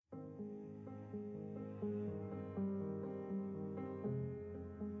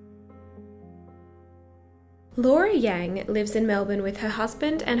Laura Yang lives in Melbourne with her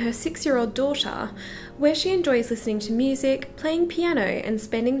husband and her 6-year-old daughter, where she enjoys listening to music, playing piano, and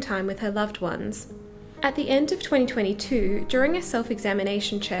spending time with her loved ones. At the end of 2022, during a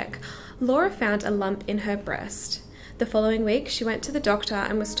self-examination check, Laura found a lump in her breast. The following week, she went to the doctor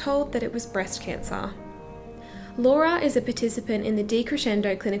and was told that it was breast cancer. Laura is a participant in the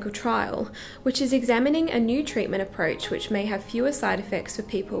DECRESCENDO clinical trial, which is examining a new treatment approach which may have fewer side effects for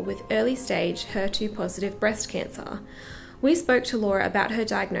people with early-stage HER2-positive breast cancer. We spoke to Laura about her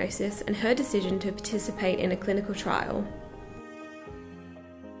diagnosis and her decision to participate in a clinical trial.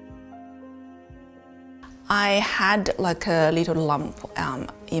 I had like a little lump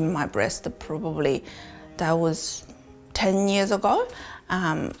in my breast, probably that was 10 years ago,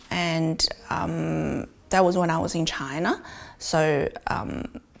 that was when I was in China. So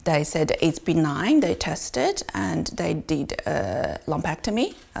they said it's benign, they tested and they did a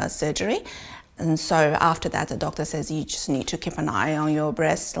lumpectomy surgery. And so after that, the doctor says you just need to keep an eye on your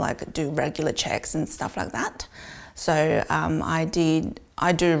breast, like do regular checks and stuff like that. So I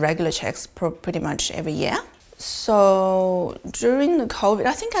do regular checks pretty much every year. So during the COVID,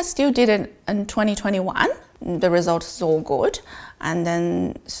 I think I still did it in 2021. The results is all good. And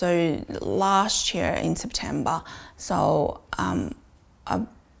then, so last year in September, so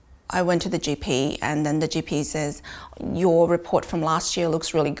I went to the GP, and then the GP says, your report from last year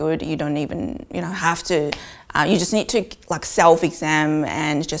looks really good. You don't even, have to, you just need to like self-exam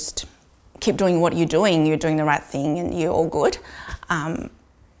and just keep doing what you're doing. You're doing the right thing and you're all good. And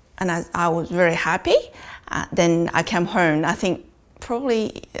I was very happy. Then I came home, I think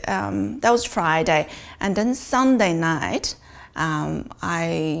probably, that was Friday. And then Sunday night,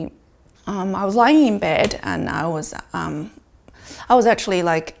 I was lying in bed and I was actually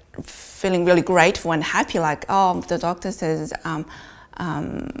like feeling really grateful and happy, like, oh, the doctor says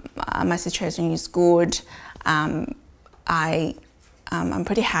my situation is good. I'm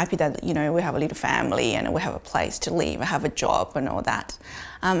pretty happy that, we have a little family and we have a place to live, I have a job and all that.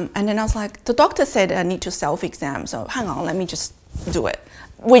 And then I was like, the doctor said I need to self-exam, so hang on, let me just do it,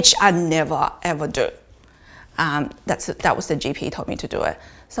 which I never ever do. That was the GP told me to do it.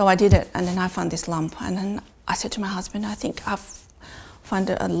 So I did it, and then I found this lump, and then I said to my husband, I think I've found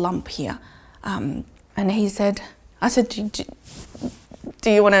a lump here. And he said, I said, do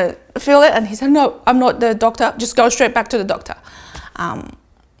you want to feel it? And he said, no, I'm not the doctor, just go straight back to the doctor.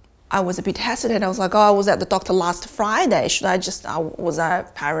 I was a bit hesitant. I was like, oh, I was at the doctor last Friday. Was I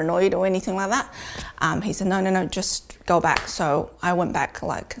paranoid or anything like that? He said, no, just go back. So I went back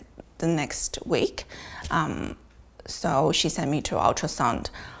like the next week. So she sent me to ultrasound.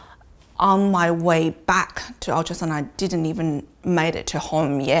 On my way back to ultrasound, I didn't even made it to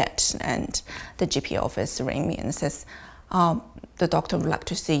home yet. And the GP office rang me and says, the doctor would like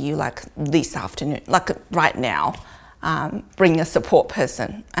to see you like this afternoon, like right now. Bring a support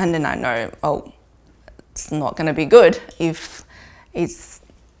person. And then I know, oh, it's not going to be good if it's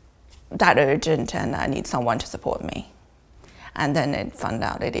that urgent and I need someone to support me. And then I found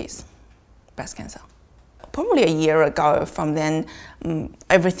out it is breast cancer. Probably a year ago. From then,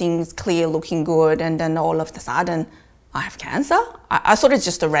 everything's clear, looking good, and then all of a sudden, I have cancer. I thought it's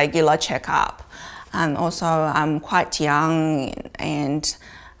just a regular checkup. And also, I'm quite young, and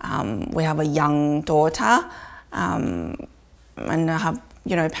we have a young daughter. And I have,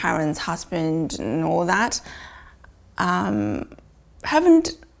 parents, husband and all that.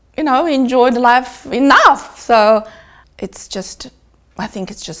 Haven't, enjoyed life enough. So I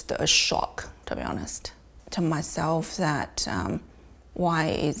think it's just a shock, to be honest, to myself that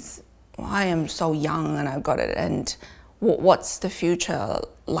why I am so young and I've got it, and what's the future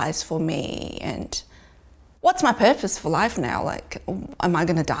lies for me, and what's my purpose for life now? Like, am I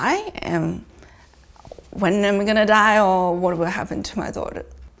going to die? When am I going to die, or what will happen to my daughter?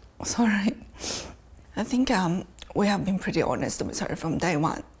 Sorry. I think we have been pretty honest with her from day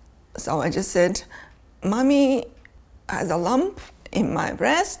one. So I just said, Mommy has a lump in my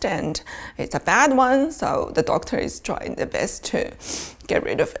breast and it's a bad one, so the doctor is trying their best to get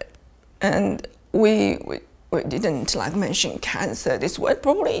rid of it. And we didn't like mention cancer, this word,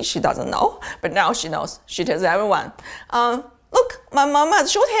 probably she doesn't know, but now she knows. She tells everyone, look, my mom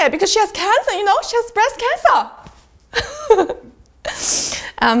has short hair because she has cancer, she has breast cancer.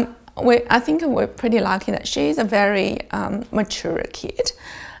 I think we're pretty lucky that she's a very mature kid.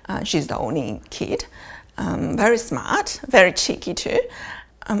 She's the only kid. Very smart, very cheeky too.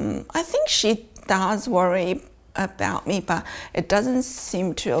 I think she does worry about me, but it doesn't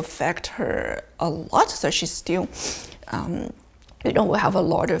seem to affect her a lot. So she's still, we have a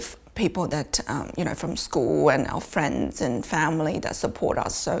lot of people that, from school and our friends and family that support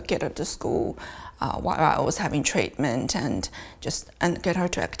us. So get her to school while I was having treatment and get her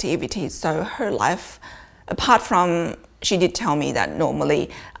to activities. So her life, apart from, she did tell me that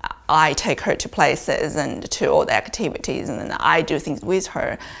normally I take her to places and to all the activities and then I do things with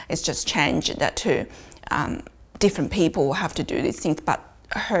her. It's just changed that to different people have to do these things, but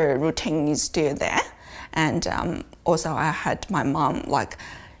her routine is still there. And also I had my mom, like,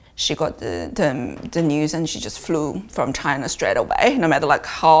 she got the news and she just flew from China straight away, no matter like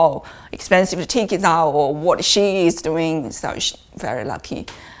how expensive the tickets are or what she is doing. So she's very lucky,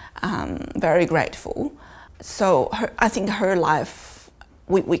 very grateful. So I think her life,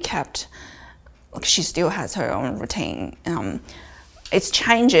 we kept, like, she still has her own routine. It's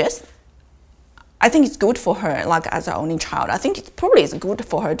changes. I think it's good for her, like as her only child. I think it probably is good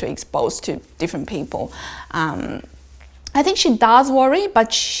for her to expose to different people. I think she does worry,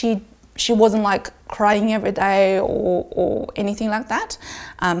 but she wasn't like crying every day or anything like that.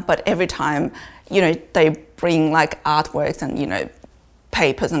 But every time, they bring like artworks and,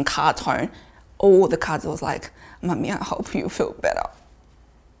 papers and cards home, all the cards was like, "Mummy, I hope you feel better."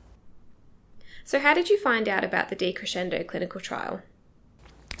 So how did you find out about the DECRESCENDO clinical trial?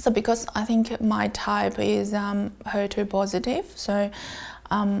 So because I think my type is HER2 positive, so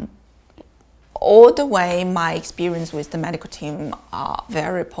all the way my experience with the medical team are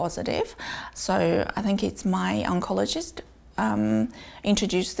very positive. So I think it's my oncologist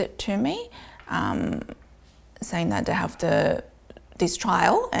introduced it to me, saying that they have this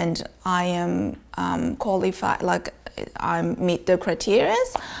trial and I am qualified, like I meet the criteria.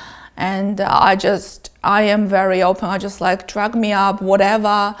 And I am very open. I just like drag me up,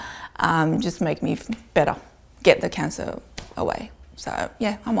 whatever, just make me better, get the cancer away. So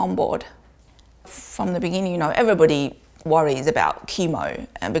yeah, I'm on board. From the beginning, everybody worries about chemo,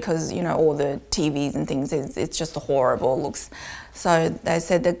 and because all the TVs and things, it's just horrible looks. So they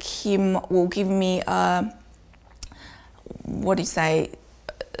said the chemo will give me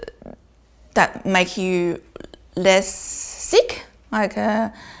that make you less sick, like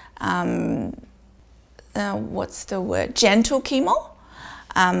what's the word? Gentle chemo,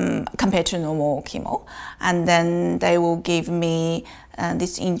 compared to normal chemo. And then they will give me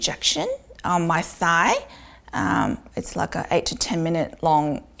this injection on my thigh. It's like a 8 to 10 minute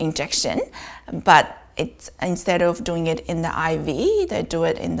long injection, but it's instead of doing it in the IV, they do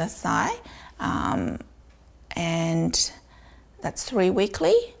it in the thigh, and that's 3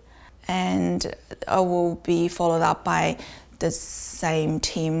 weekly. And I will be followed up by the same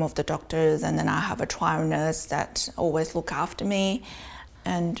team of the doctors, and then I have a trial nurse that always look after me.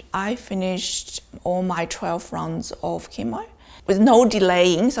 And I finished all my 12 rounds of chemo with no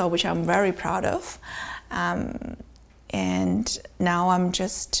delaying, so which I'm very proud of. And now I'm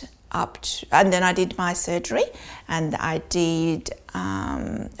just up to, and then I did my surgery, and I did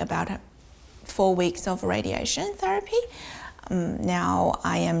about 4 weeks of radiation therapy. Now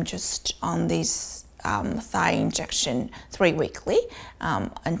I am just on this thigh injection 3 weekly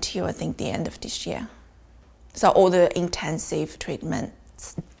until I think the end of this year. So all the intensive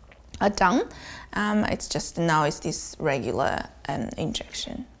treatments are done. It's just now it's this regular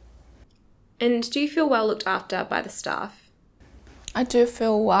injection. And do you feel well looked after by the staff? I do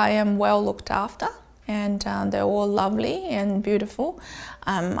feel I am well looked after, and they're all lovely and beautiful.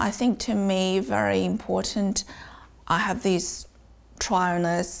 I think to me very important, I have this trial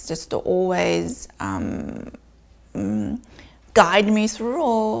nurse just to always guide me through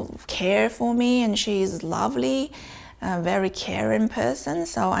or care for me, and she's lovely, very caring person.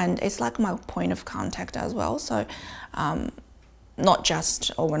 So, and it's like my point of contact as well. So not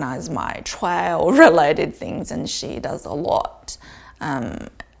just organize my trial related things, and she does a lot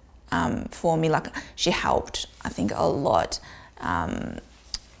for me. Like she helped, I think, a lot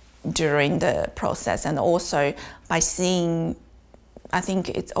during the process, and also by seeing, I think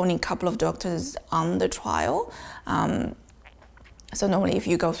it's only a couple of doctors on the trial. So normally if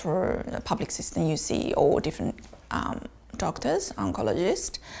you go through the public system, you see all different doctors,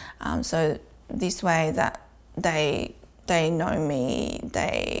 oncologists. So this way that they know me,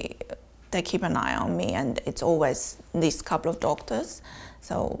 they keep an eye on me, and it's always these couple of doctors.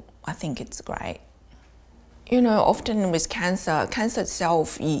 So I think it's great. Often with cancer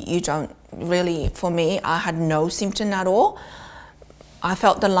itself, you don't really, for me, I had no symptom at all. I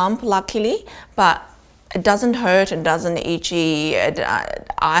felt the lump, luckily, but it doesn't hurt, it doesn't itchy.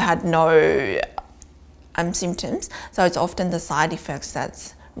 I had no symptoms. So it's often the side effects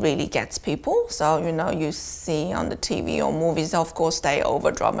that really gets people. So, you see on the TV or movies, of course, they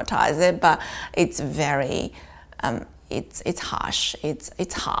over-dramatize it, but it's very, it's harsh,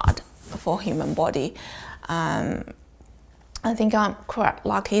 it's hard. for human body. I think I'm quite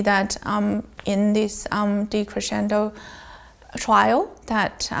lucky that in this DECRESCENDO trial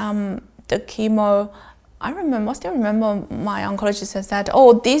that the chemo, I still remember my oncologist says that,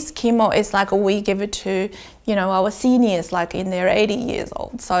 oh, this chemo is like we give it to, our seniors, like in their 80 years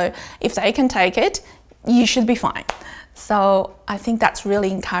old. So if they can take it, you should be fine. So I think that's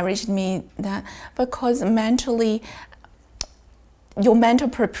really encouraged me, that because mentally, your mental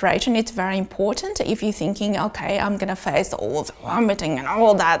preparation is very important. If you're thinking, okay, I'm gonna face all the vomiting and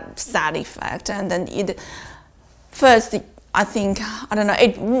all that side effect, and then first, I think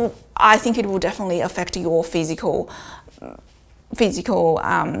it will definitely affect your physical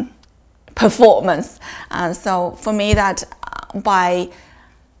performance. So for me, that by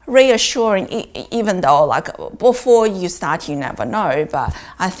reassuring, even though like before you start, you never know, but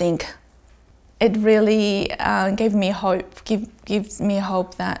I think it really gives me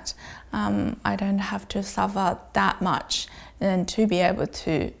hope that I don't have to suffer that much, and to be able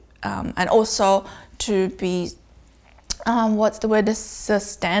to, and also to be,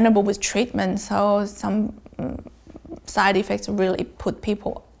 sustainable with treatment. So some side effects really put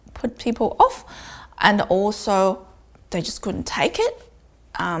people off, and also they just couldn't take it,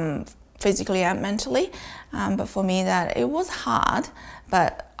 physically and mentally. But for me, that it was hard,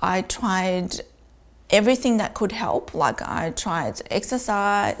 but I tried everything that could help. Like I tried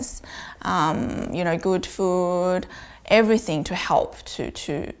exercise, good food, everything to help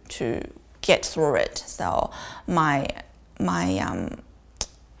to get through it. So my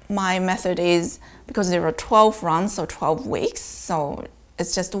method is, because there are 12 runs, so 12 weeks, so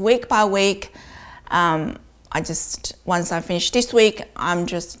it's just week by week. Once I finish this week, I'm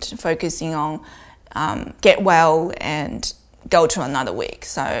just focusing on get well and go to another week.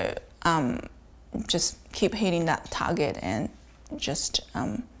 So just keep hitting that target and just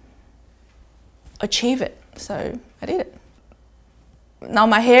achieve it. So I did it. Now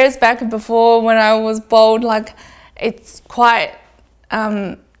my hair is back. Before, when I was bald, like it's quite,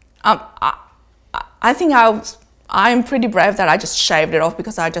 I think I'm pretty brave that I just shaved it off,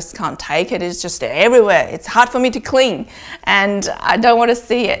 because I just can't take it. It's just everywhere. It's hard for me to clean, and I don't want to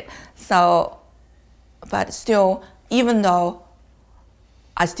see it. So, but still, even though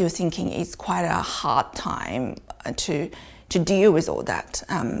I'm still thinking it's quite a hard time to deal with all that.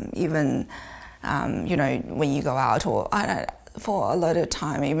 Even, when you go out, or for a lot of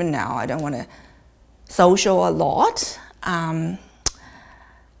time, even now, I don't want to social a lot.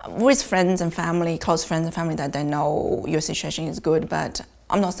 With friends and family, close friends and family, that they know your situation is good, but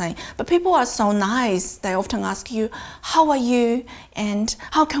I'm not saying, but people are so nice. They often ask you, how are you, and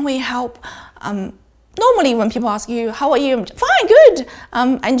how can we help? Normally when people ask you, how are you? Fine, good,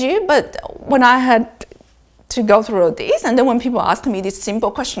 and you? But when I had to go through all this, and then when people ask me this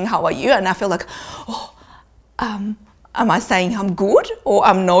simple question, how are you? And I feel like, am I saying I'm good, or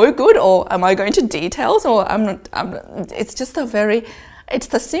I'm no good, or am I going to details, or I'm not? It's just it's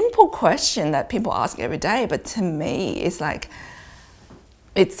the simple question that people ask every day, but to me, it's like,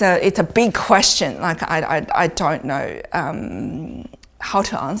 it's a big question. Like I don't know how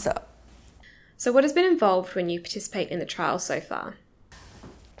to answer. So what has been involved when you participate in the trial so far?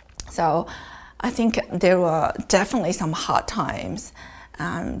 So I think there were definitely some hard times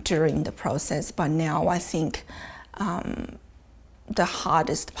during the process, but now I think the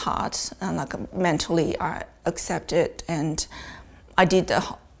hardest part, like mentally, I accept it, and I did the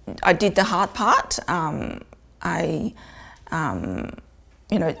hard part. A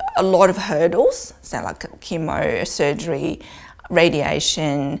lot of hurdles, so like chemo, surgery,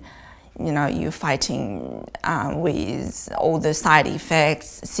 radiation. You're fighting with all the side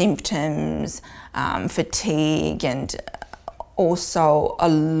effects, symptoms, fatigue, and also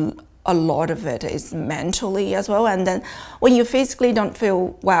a lot of it is mentally as well. And then when you physically don't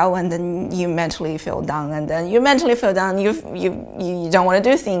feel well, and then you mentally feel down, and then you mentally feel down, you don't want to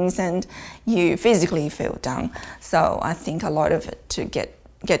do things, and you physically feel down. So I think a lot of it to get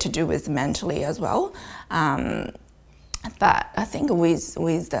to do with mentally as well. But I think with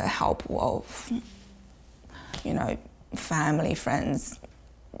the help of, family, friends,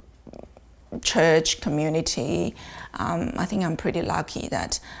 church, community, I think I'm pretty lucky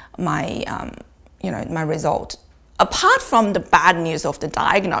that my result, apart from the bad news of the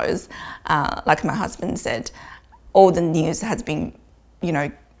diagnosis, like my husband said, all the news has been,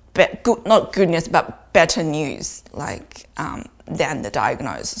 good, not good news, but better news, like than the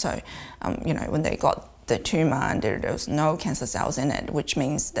diagnosis. So, when they got the tumor and there was no cancer cells in it, which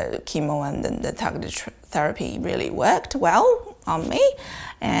means the chemo and the targeted therapy really worked well on me.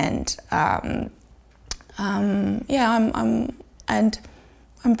 And and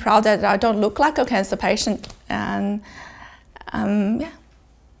I'm proud that I don't look like a cancer patient, and yeah.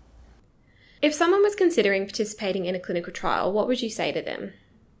 If someone was considering participating in a clinical trial, what would you say to them?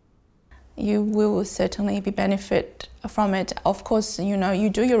 You will certainly be benefit from it. Of course, you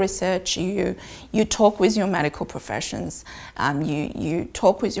do your research, you talk with your medical professions, you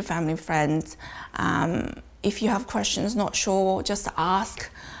talk with your family, friends. If you have questions, not sure, just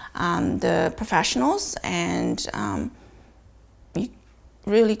ask the professionals, and you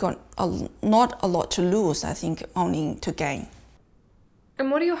really got not a lot to lose, I think, only to gain.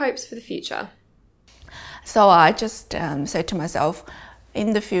 And what are your hopes for the future? So I just said to myself,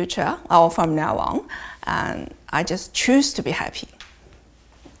 in the future, or from now on, I just choose to be happy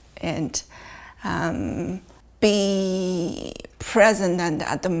and be present and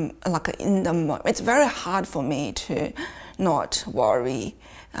in the moment. It's very hard for me to not worry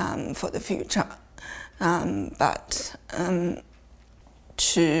for the future, but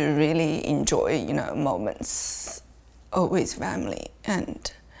to really enjoy, moments with family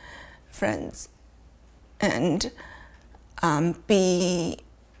and friends, and be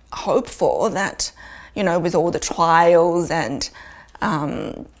hopeful that, with all the trials and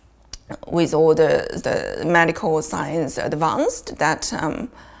with all the medical science advanced, that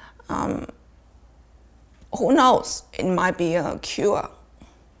who knows, it might be a cure.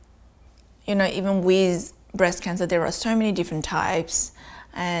 Even with breast cancer, there are so many different types,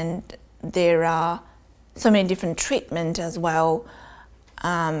 and there are so many different treatments as well.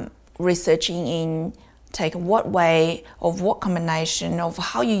 Researching in what way, of what combination, of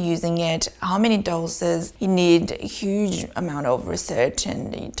how you're using it, how many doses. You need a huge amount of research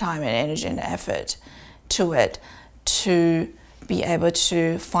and time and energy and effort to it to be able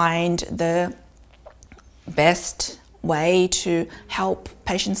to find the best way to help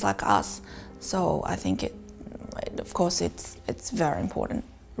patients like us. So I think of course it's very important.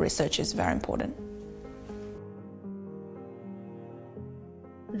 Research is very important.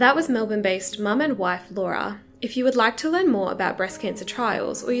 That was Melbourne-based mum and wife Laura. If you would like to learn more about breast cancer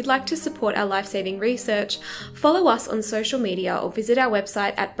trials, or you'd like to support our life-saving research, follow us on social media or visit our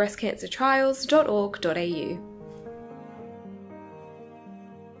website at breastcancertrials.org.au.